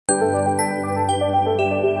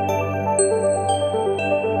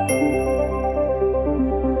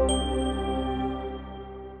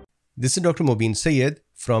This is Dr. Mobeen Sayed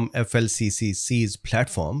from FLCCC's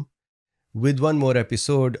platform with one more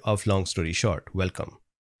episode of Long Story Short. Welcome.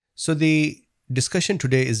 So the discussion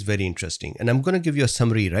today is very interesting, and I'm going to give you a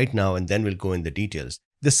summary right now and then we'll go in the details.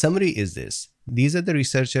 The summary is this. These are the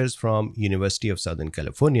researchers from University of Southern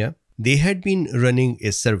California. They had been running a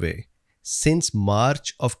survey since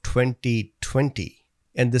March of 2020,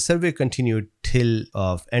 and the survey continued till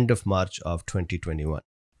end of March of 2021.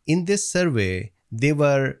 In this survey, they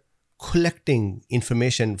were collecting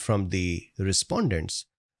information from the respondents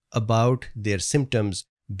about their symptoms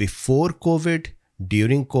before COVID,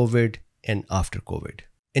 during COVID, and after COVID.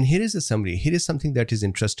 And here is a summary. Here is something that is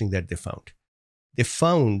interesting that they found. They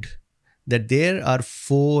found that there are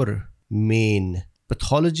 4 main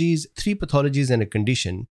pathologies, 3 pathologies and a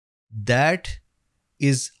condition that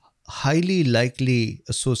is highly likely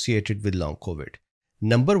associated with long COVID.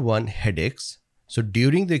 Number 1, headaches. So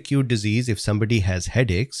during the acute disease, if somebody has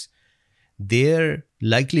headaches, their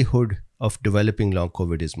likelihood of developing long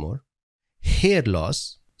COVID is more. Hair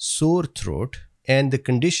loss, sore throat, and the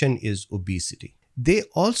condition is obesity. They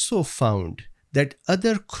also found that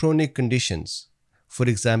other chronic conditions, for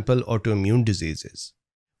example, autoimmune diseases,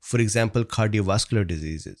 for example, cardiovascular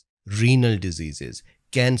diseases, renal diseases,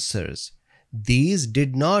 cancers, these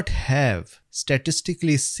did not have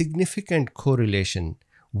statistically significant correlation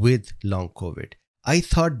with long COVID. I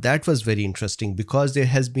thought that was very interesting because there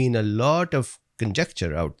has been a lot of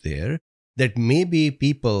conjecture out there that maybe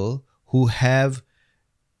people who have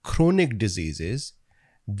chronic diseases,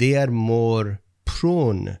 they are more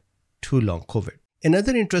prone to long COVID.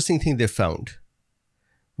 Another interesting thing they found,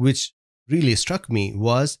 which really struck me,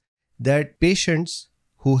 was that patients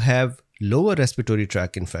who have lower respiratory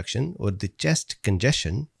tract infection or the chest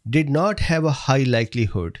congestion did not have a high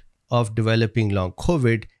likelihood of developing long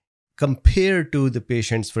COVID compared to the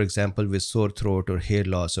patients, for example, with sore throat or hair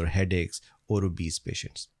loss or headaches or obese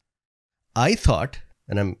patients. I thought,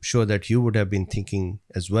 and I'm sure that you would have been thinking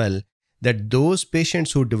as well, that those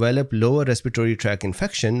patients who develop lower respiratory tract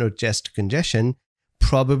infection or chest congestion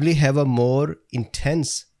probably have a more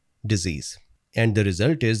intense disease. And the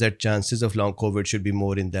result is that chances of long COVID should be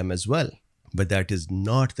more in them as well. But that is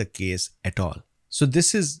not the case at all. So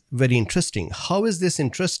this is very interesting. How is this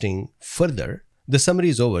interesting further? The summary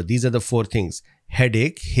is over. These are the 4 things: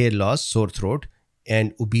 headache, hair loss, sore throat,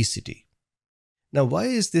 and obesity. Now, why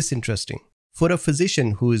is this interesting? For a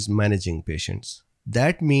physician who is managing patients,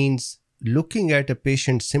 that means looking at a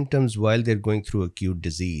patient's symptoms while they're going through acute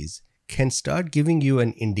disease can start giving you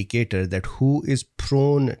an indicator that who is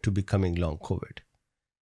prone to becoming long COVID.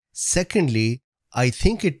 Secondly, I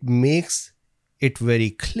think it makes it very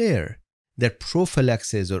clear that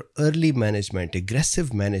prophylaxis or early management,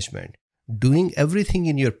 aggressive management, doing everything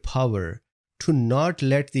in your power to not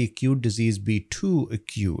let the acute disease be too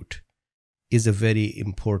acute is a very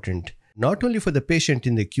important, not only for the patient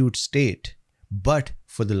in the acute state, but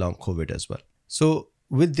for the long COVID as well. So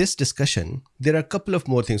with this discussion, there are a couple of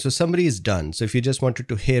more things. So summary is done. So if you just wanted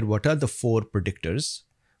to hear what are the 4 predictors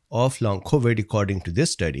of long COVID according to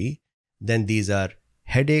this study, then these are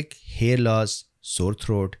headache, hair loss, sore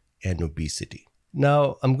throat, and obesity.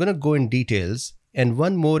 Now I'm going to go in details. And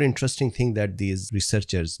one more interesting thing that these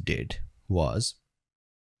researchers did was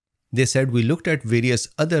they said we looked at various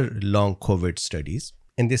other long COVID studies,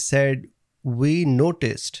 and they said we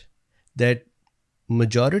noticed that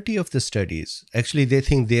majority of the studies, actually they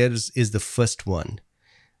think theirs is the first one.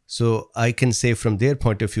 So I can say from their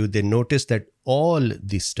point of view, they noticed that all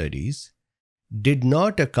these studies did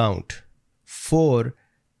not account for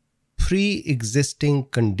pre-existing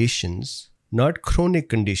conditions, not chronic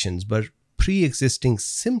conditions, but pre-existing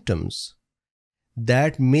symptoms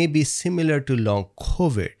that may be similar to long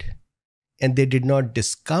COVID, and they did not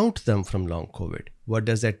discount them from long COVID. What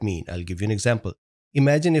does that mean? I'll give you an example.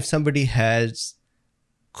 Imagine if somebody has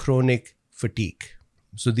chronic fatigue.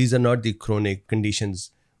 So these are not the chronic conditions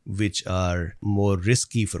which are more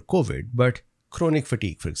risky for COVID, but chronic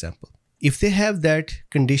fatigue, for example. If they have that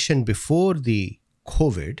condition before the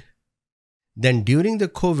COVID, then during the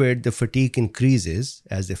COVID, the fatigue increases,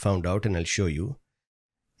 as they found out, and I'll show you.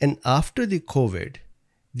 And after the COVID,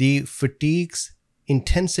 the fatigue's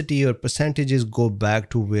intensity or percentages go back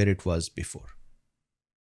to where it was before.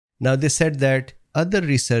 Now, they said that other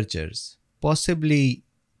researchers possibly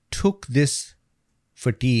took this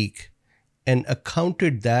fatigue and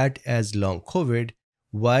accounted that as long COVID,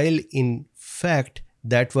 while in fact,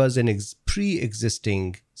 that was an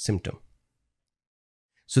pre-existing symptom.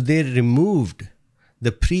 So they removed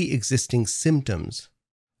the pre-existing symptoms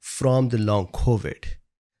from the long COVID.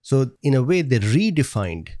 So in a way, they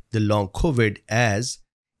redefined the long COVID as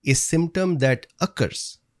a symptom that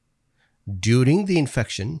occurs during the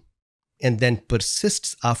infection and then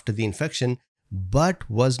persists after the infection, but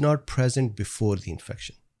was not present before the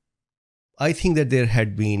infection. I think that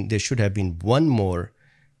there should have been one more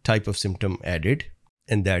type of symptom added,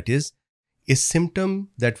 and that is a symptom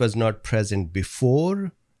that was not present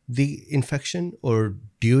before the infection or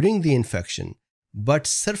during the infection, but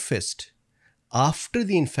surfaced after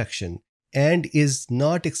the infection and is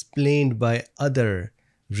not explained by other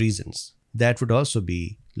reasons. That would also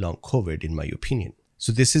be long COVID, in my opinion.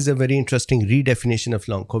 So this is a very interesting redefinition of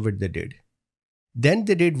long COVID they did. Then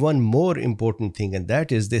they did one more important thing, and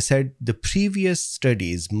that is they said the previous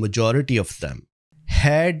studies, majority of them,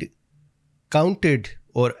 had counted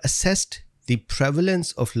or assessed the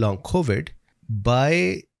prevalence of long COVID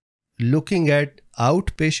by looking at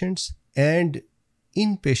outpatients and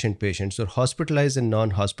inpatient patients, or hospitalized and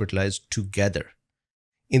non-hospitalized together.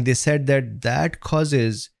 And they said that that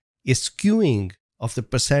causes a skewing of the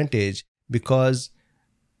percentage because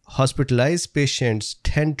hospitalized patients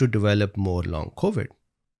tend to develop more long COVID.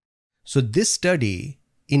 So this study,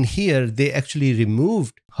 in here, they actually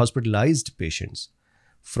removed hospitalized patients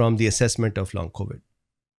from the assessment of long COVID.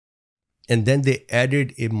 And then they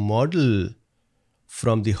added a model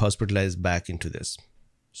from the hospitalized back into this.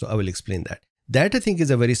 So I will explain that. That I think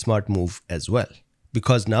is a very smart move as well,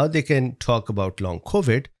 because now they can talk about long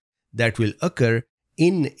COVID that will occur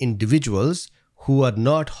in individuals who are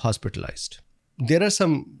not hospitalized. There are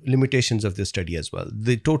some limitations of this study as well.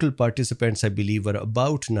 The total participants, I believe, were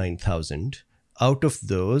about 9,000. Out of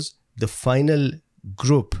those, the final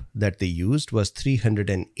group that they used was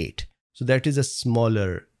 308. So that is a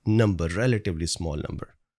smaller number, relatively small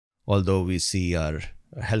number. Although we see our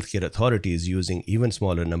healthcare authorities using even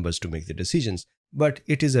smaller numbers to make the decisions, but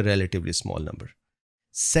it is a relatively small number.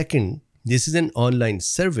 Second, this is an online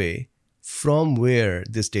survey from where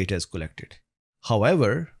this data is collected.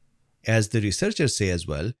 However, as the researchers say as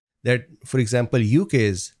well, that, for example,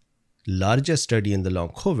 UK's largest study in the long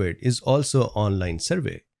COVID is also online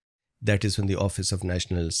survey. That is from the Office of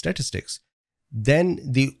National Statistics. Then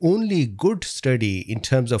the only good study in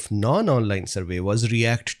terms of non-online survey was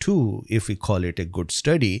REACT-2, if we call it a good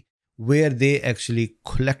study, where they actually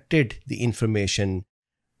collected the information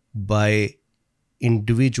by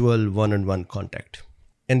individual one-on-one contact.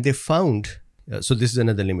 And they found, so this is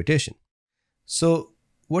another limitation. So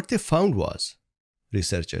what they found was,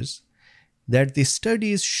 researchers, that the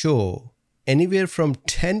studies show anywhere from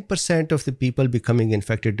 10% of the people becoming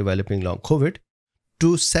infected developing long COVID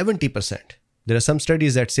to 70%. There are some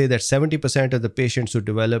studies that say that 70% of the patients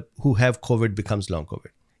who have COVID becomes long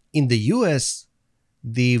COVID. In the US,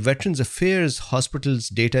 the Veterans Affairs Hospitals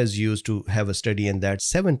data is used to have a study, and that's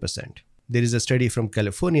 7%. There is a study from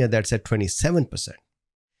California that's at 27%.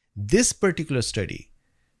 This particular study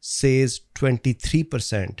says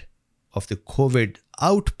 23% of the COVID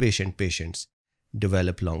outpatient patients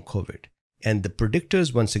develop long COVID. And the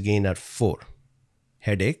predictors, once again, are 4: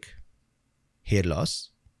 headache, hair loss,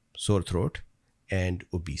 sore throat, and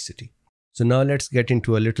obesity. So now let's get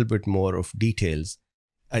into a little bit more of details.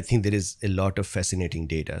 I think there is a lot of fascinating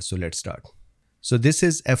data. So let's start. So this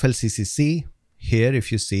is FLCCC. Here,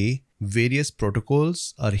 if you see, various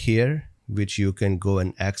protocols are here, which you can go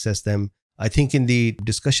and access them. I think in the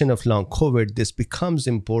discussion of long COVID, this becomes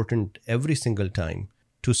important every single time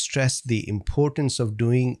to stress the importance of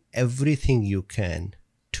doing everything you can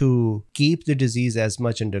to keep the disease as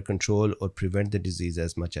much under control or prevent the disease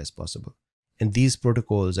as much as possible. And these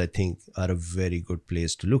protocols, I think, are a very good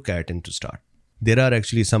place to look at and to start. There are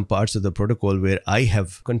actually some parts of the protocol where I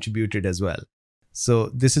have contributed as well. So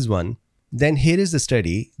this is one. Then here is the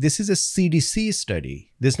study. This is a CDC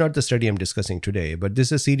study. This is not the study I'm discussing today, but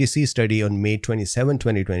this is a CDC study on May 27,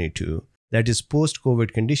 2022, that is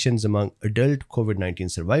post-COVID conditions among adult COVID-19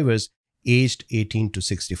 survivors aged 18 to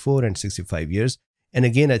 64 and 65 years. And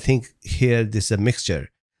again, I think here this is a mixture.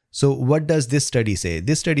 So what does this study say?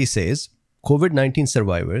 This study says COVID-19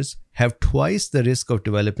 survivors have twice the risk of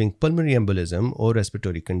developing pulmonary embolism or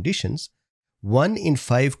respiratory conditions. 1 in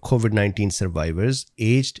 5 COVID-19 survivors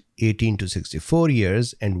aged 18 to 64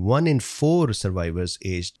 years and 1 in 4 survivors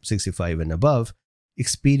aged 65 and above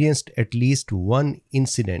experienced at least one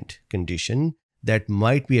incident condition that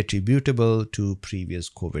might be attributable to previous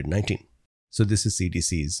COVID-19. So this is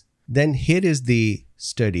CDC's. Then here is the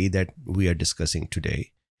study that we are discussing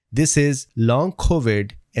today. This is long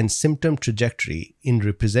COVID and symptom trajectory in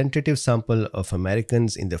representative sample of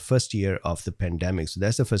Americans in the first year of the pandemic. So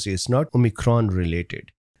that's the first year. It's not Omicron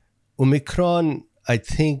related. Omicron, I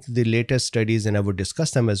think the latest studies, and I would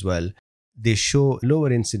discuss them as well, they show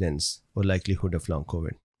lower incidence or likelihood of long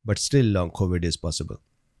COVID, but still long COVID is possible.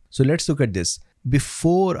 So let's look at this.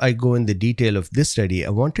 before I go in the detail of this study, I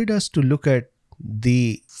wanted us to look at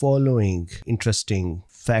the following interesting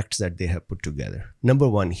facts that they have put together. Number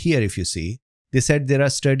one, here if you see, they said there are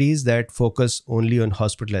studies that focus only on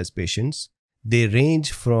hospitalized patients. They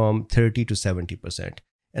range from 30 to 70%.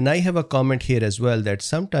 And I have a comment here as well that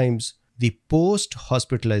sometimes the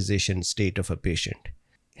post-hospitalization state of a patient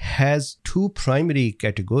has two primary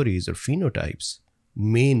categories or phenotypes,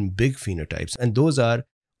 main big phenotypes, and those are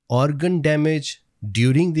organ damage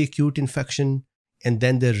during the acute infection and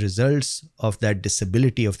then the results of that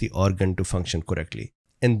disability of the organ to function correctly.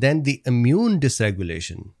 And then the immune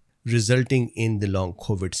dysregulation resulting in the long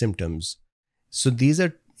COVID symptoms. So these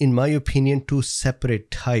are, in my opinion, two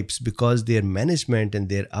separate types because their management and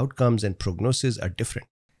their outcomes and prognosis are different.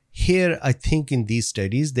 Here, I think in these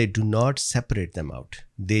studies, they do not separate them out.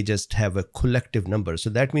 They just have a collective number. So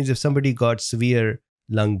that means if somebody got severe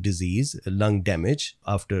lung disease, lung damage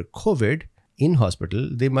after COVID in hospital,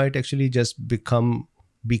 they might actually just be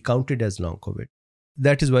counted as long COVID.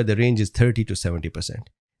 That is why the range is 30 to 70%.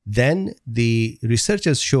 Then the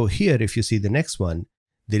researchers show here, if you see the next one,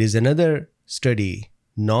 there is another study,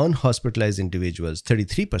 non-hospitalized individuals,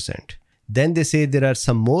 33%. Then they say there are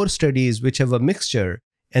some more studies which have a mixture,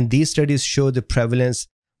 and these studies show the prevalence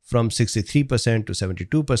from 63% to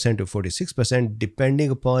 72% to 46%, depending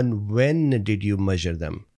upon when did you measure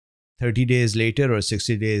them. 30 days later or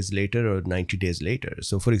 60 days later or 90 days later.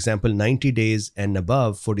 So for example, 90 days and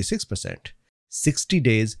above, 46%. 60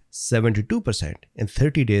 days, 72%, and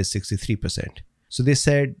 30 days, 63%. So they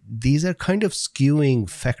said these are kind of skewing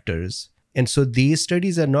factors, and so these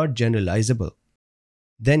studies are not generalizable.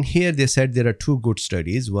 Then here they said there are two good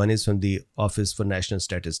studies. One is from the Office for National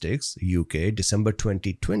Statistics, UK, December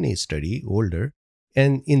 2020 study, older.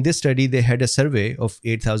 And in this study, they had a survey of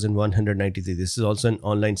 8,193. This is also an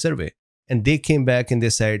online survey. And they came back and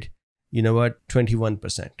they said, you know what,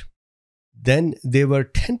 21%. Then they were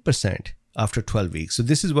 10% after 12 weeks. So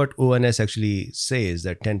this is what ONS actually says,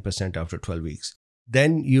 that 10% after 12 weeks.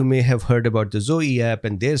 Then you may have heard about the Zoe app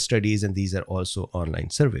and their studies, and these are also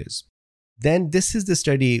online surveys. Then this is the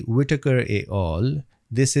study Whitaker et al.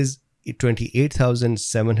 This is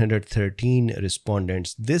 28,713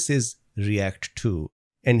 respondents. This is React 2.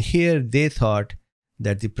 And here they thought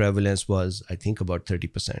that the prevalence was, I think, about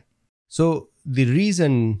 30%. So the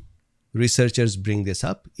reason researchers bring this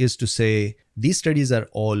up is to say these studies are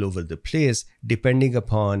all over the place depending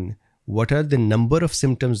upon what are the number of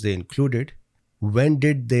symptoms they included, when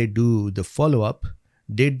did they do the follow-up,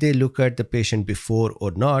 did they look at the patient before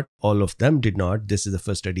or not? All of them did not. This is the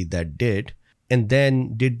first study that did. And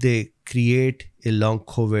then did they create a long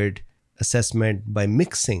COVID assessment by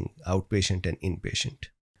mixing outpatient and inpatient?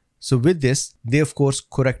 So with this, they of course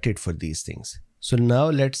corrected for these things. So now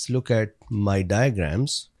let's look at my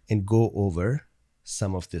diagrams and go over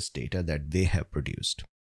some of this data that they have produced.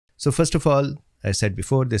 So first of all, I said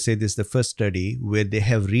before, they say this is the first study where they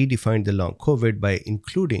have redefined the long COVID by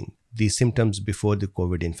including the symptoms before the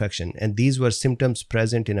COVID infection. And these were symptoms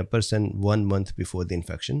present in a person 1 month before the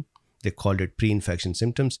infection. They called it pre-infection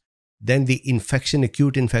symptoms. Then the infection,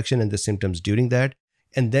 acute infection, and the symptoms during that.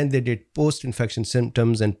 And then they did post-infection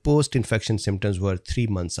symptoms, and post-infection symptoms were 3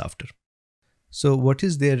 months after. So what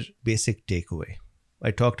is their basic takeaway? I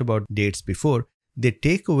talked about dates before. The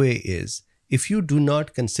takeaway is if you do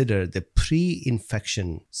not consider the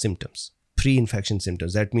pre-infection symptoms,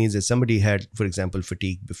 that means that somebody had, for example,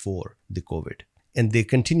 fatigue before the COVID, and they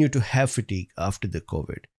continue to have fatigue after the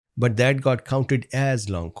COVID, but that got counted as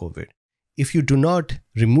long COVID. If you do not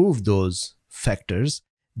remove those factors,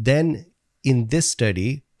 then in this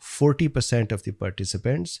study, 40% of the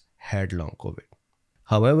participants had long COVID.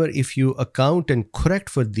 However, if you account and correct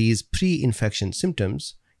for these pre-infection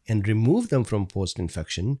symptoms and remove them from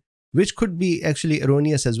post-infection, which could be actually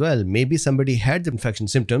erroneous as well. Maybe somebody had the infection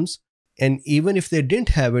symptoms, and even if they didn't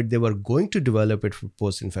have it, they were going to develop it for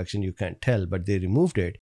post-infection. You can't tell, but they removed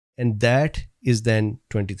it. And that is then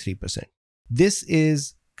 23%. This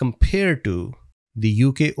is compared to the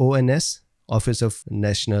UK ONS, Office of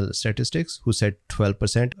National Statistics, who said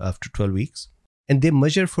 12% after 12 weeks. And they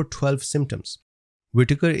measure for 12 symptoms.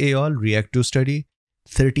 Whitaker et al. React 2 study,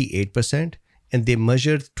 38%, and they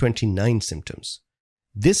measured 29 symptoms.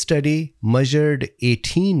 This study measured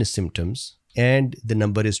 18 symptoms, and the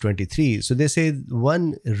number is 23. So they say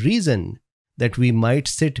one reason that we might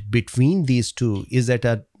sit between these two is that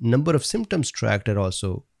our number of symptoms tracked are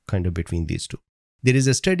also kind of between these two. There is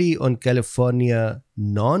a study on California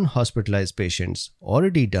non-hospitalized patients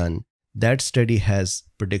already done. That study has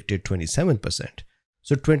predicted 27%.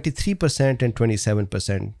 So 23% and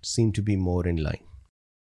 27% seem to be more in line.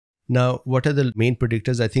 Now, what are the main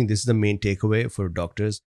predictors? I think this is the main takeaway for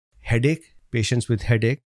doctors. Headache, patients with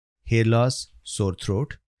headache, hair loss, sore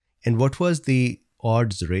throat. And what was the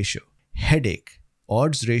odds ratio? Headache,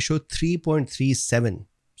 odds ratio 3.37.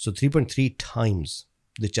 So 3.3 times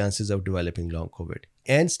the chances of developing long COVID.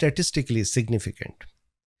 And statistically significant.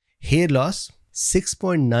 Hair loss,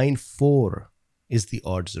 6.94 is the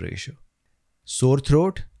odds ratio. Sore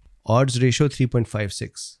throat, odds ratio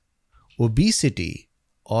 3.56. Obesity,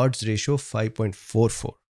 odds ratio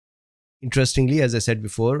 5.44. Interestingly, as I said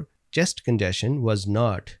before, chest congestion was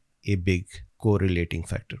not a big correlating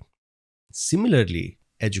factor. Similarly,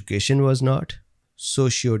 education was not,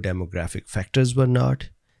 socio-demographic factors were not,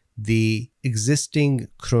 the existing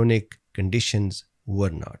chronic conditions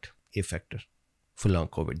were not a factor for long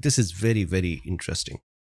COVID. This is very, very interesting.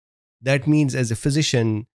 That means as a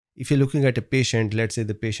physician, if you're looking at a patient, let's say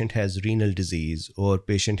the patient has renal disease or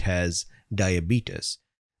patient has diabetes,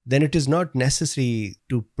 then it is not necessary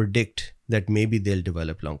to predict that maybe they'll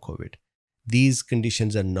develop long COVID. These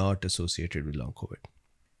conditions are not associated with long COVID.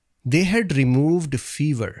 They had removed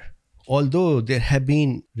fever, although there have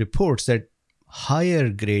been reports that higher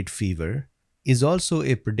grade fever is also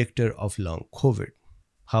a predictor of long COVID.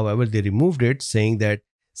 However, they removed it, saying that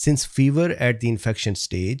since fever at the infection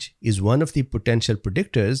stage is one of the potential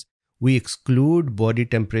predictors, we exclude body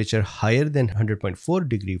temperature higher than 100.4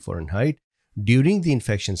 degrees Fahrenheit during the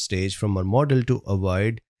infection stage from our model to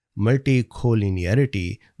avoid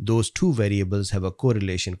multicollinearity. Those two variables have a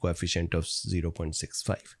correlation coefficient of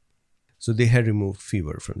 0.65. So they had removed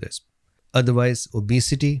fever from this. Otherwise,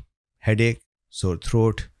 obesity, headache, sore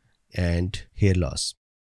throat, and hair loss.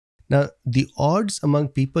 Now, the odds among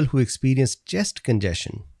people who experienced chest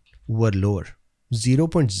congestion were lower,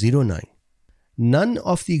 0.09. None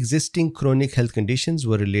of the existing chronic health conditions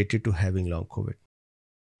were related to having long COVID.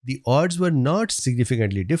 The odds were not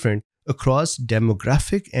significantly different across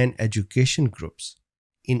demographic and education groups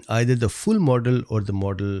in either the full model or the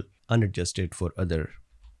model unadjusted for other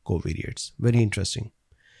covariates. Very interesting.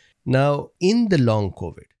 Now, in the long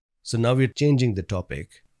COVID, so now we're changing the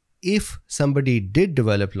topic. If somebody did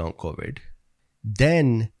develop long COVID,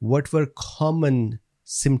 then what were common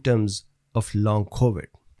symptoms of long COVID?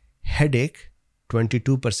 Headache,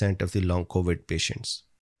 22% of the long COVID patients.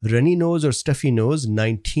 Runny nose or stuffy nose,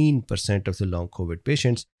 19% of the long COVID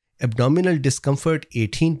patients. Abdominal discomfort,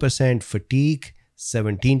 18%. Fatigue,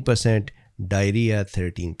 17%. Diarrhea,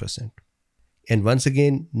 13%. And once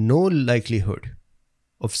again, no likelihood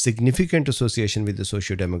of significant association with the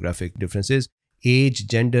socio-demographic differences. Age,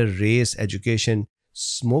 gender, race, education,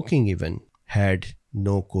 smoking even had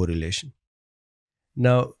no correlation.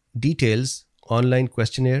 Now, details, online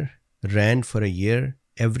questionnaire ran for a year.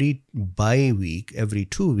 Every bi-week, every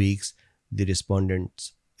 2 weeks, the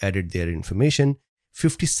respondents added their information.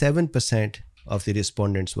 57% of the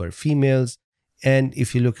respondents were females. And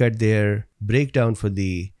if you look at their breakdown for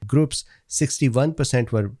the groups,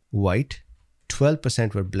 61% were white,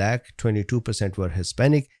 12% were black, 22% were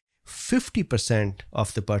Hispanic. 50%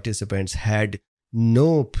 of the participants had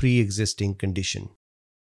no pre-existing condition.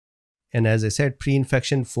 And as I said,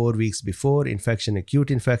 pre-infection 4 weeks before, infection,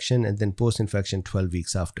 acute infection, and then post-infection 12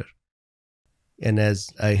 weeks after. And as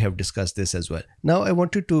I have discussed this as well. Now I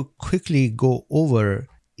wanted to quickly go over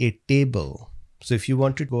a table. So if you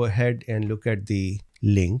want to go ahead and look at the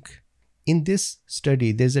link, in this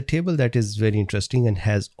study, there's a table that is very interesting and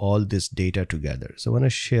has all this data together. So I want to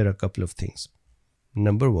share a couple of things.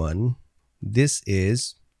 Number one, this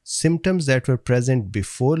is symptoms that were present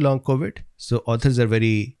before long COVID. So authors are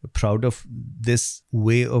very proud of this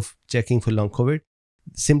way of checking for long COVID.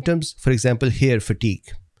 Symptoms, for example, here, fatigue,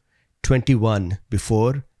 21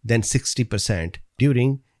 before, then 60%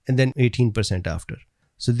 during, and then 18% after.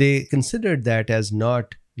 So they considered that as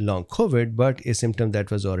not long COVID, but a symptom that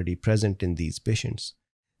was already present in these patients.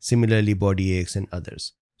 Similarly, body aches and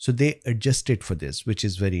others. So they adjusted for this, which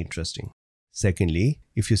is very interesting. Secondly,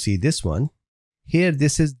 if you see this one, here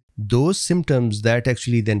this is those symptoms that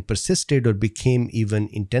actually then persisted or became even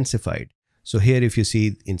intensified. So here if you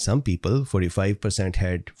see in some people, 45%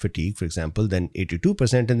 had fatigue, for example, then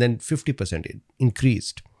 82% and then 50%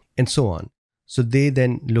 increased and so on. So they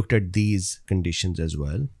then looked at these conditions as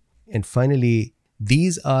well. And finally,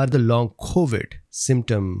 these are the long COVID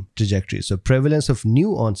symptom trajectories. So prevalence of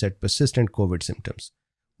new onset persistent COVID symptoms.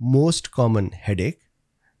 Most common headache,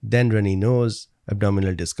 then runny nose,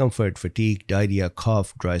 abdominal discomfort, fatigue, diarrhea,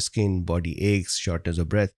 cough, dry skin, body aches, shortness of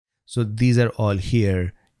breath. So these are all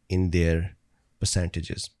here in their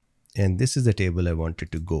percentages. And this is the table I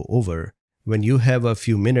wanted to go over. When you have a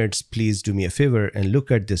few minutes, please do me a favor and look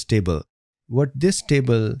at this table. What this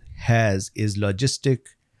table has is logistic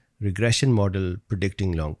regression model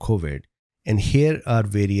predicting long COVID. And here are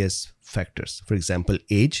various factors. For example,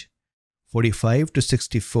 age, 45 to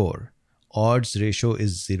 64, odds ratio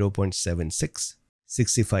is 0.76,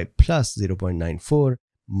 65 plus 0.94,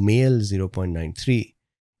 male 0.93.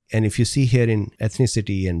 And if you see here in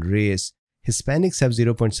ethnicity and race, Hispanics have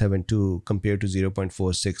 0.72 compared to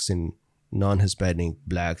 0.46 in non-Hispanic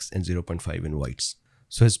blacks and 0.5 in whites.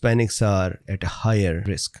 So Hispanics are at a higher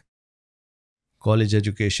risk. College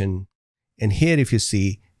education. And here if you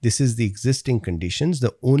see, this is the existing conditions.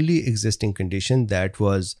 The only existing condition that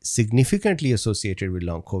was significantly associated with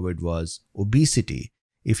long COVID was obesity.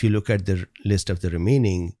 If you look at the list of the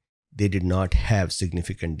remaining, they did not have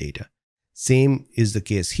significant data. Same is the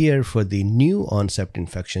case here for the new onset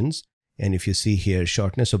infections. And if you see here,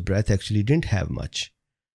 shortness of breath actually didn't have much.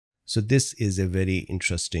 So this is a very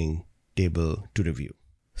interesting table to review.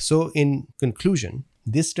 So in conclusion,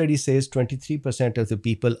 this study says 23% of the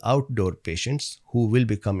people, outdoor patients who will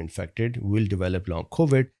become infected, will develop long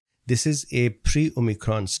COVID. This is a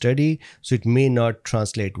pre-Omicron study, so it may not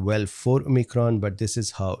translate well for Omicron, but this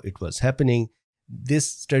is how it was happening. This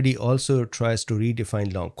study also tries to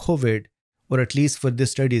redefine long COVID, or at least for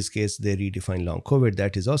this study's case, they redefine long COVID.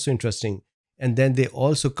 That is also interesting. And then they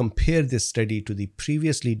also compare this study to the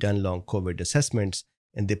previously done long COVID assessments,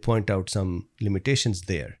 and they point out some limitations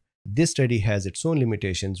there. This study has its own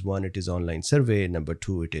limitations. One, it is online survey. Number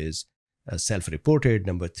two, it is self-reported.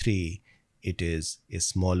 Number three, it is a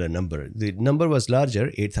smaller number. The number was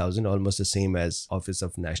larger, 8,000, almost the same as Office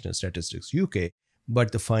of National Statistics UK,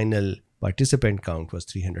 but the final participant count was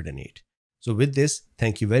 308. So with this,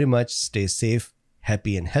 thank you very much. Stay safe,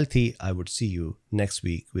 happy and healthy. I would see you next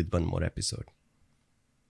week with one more episode.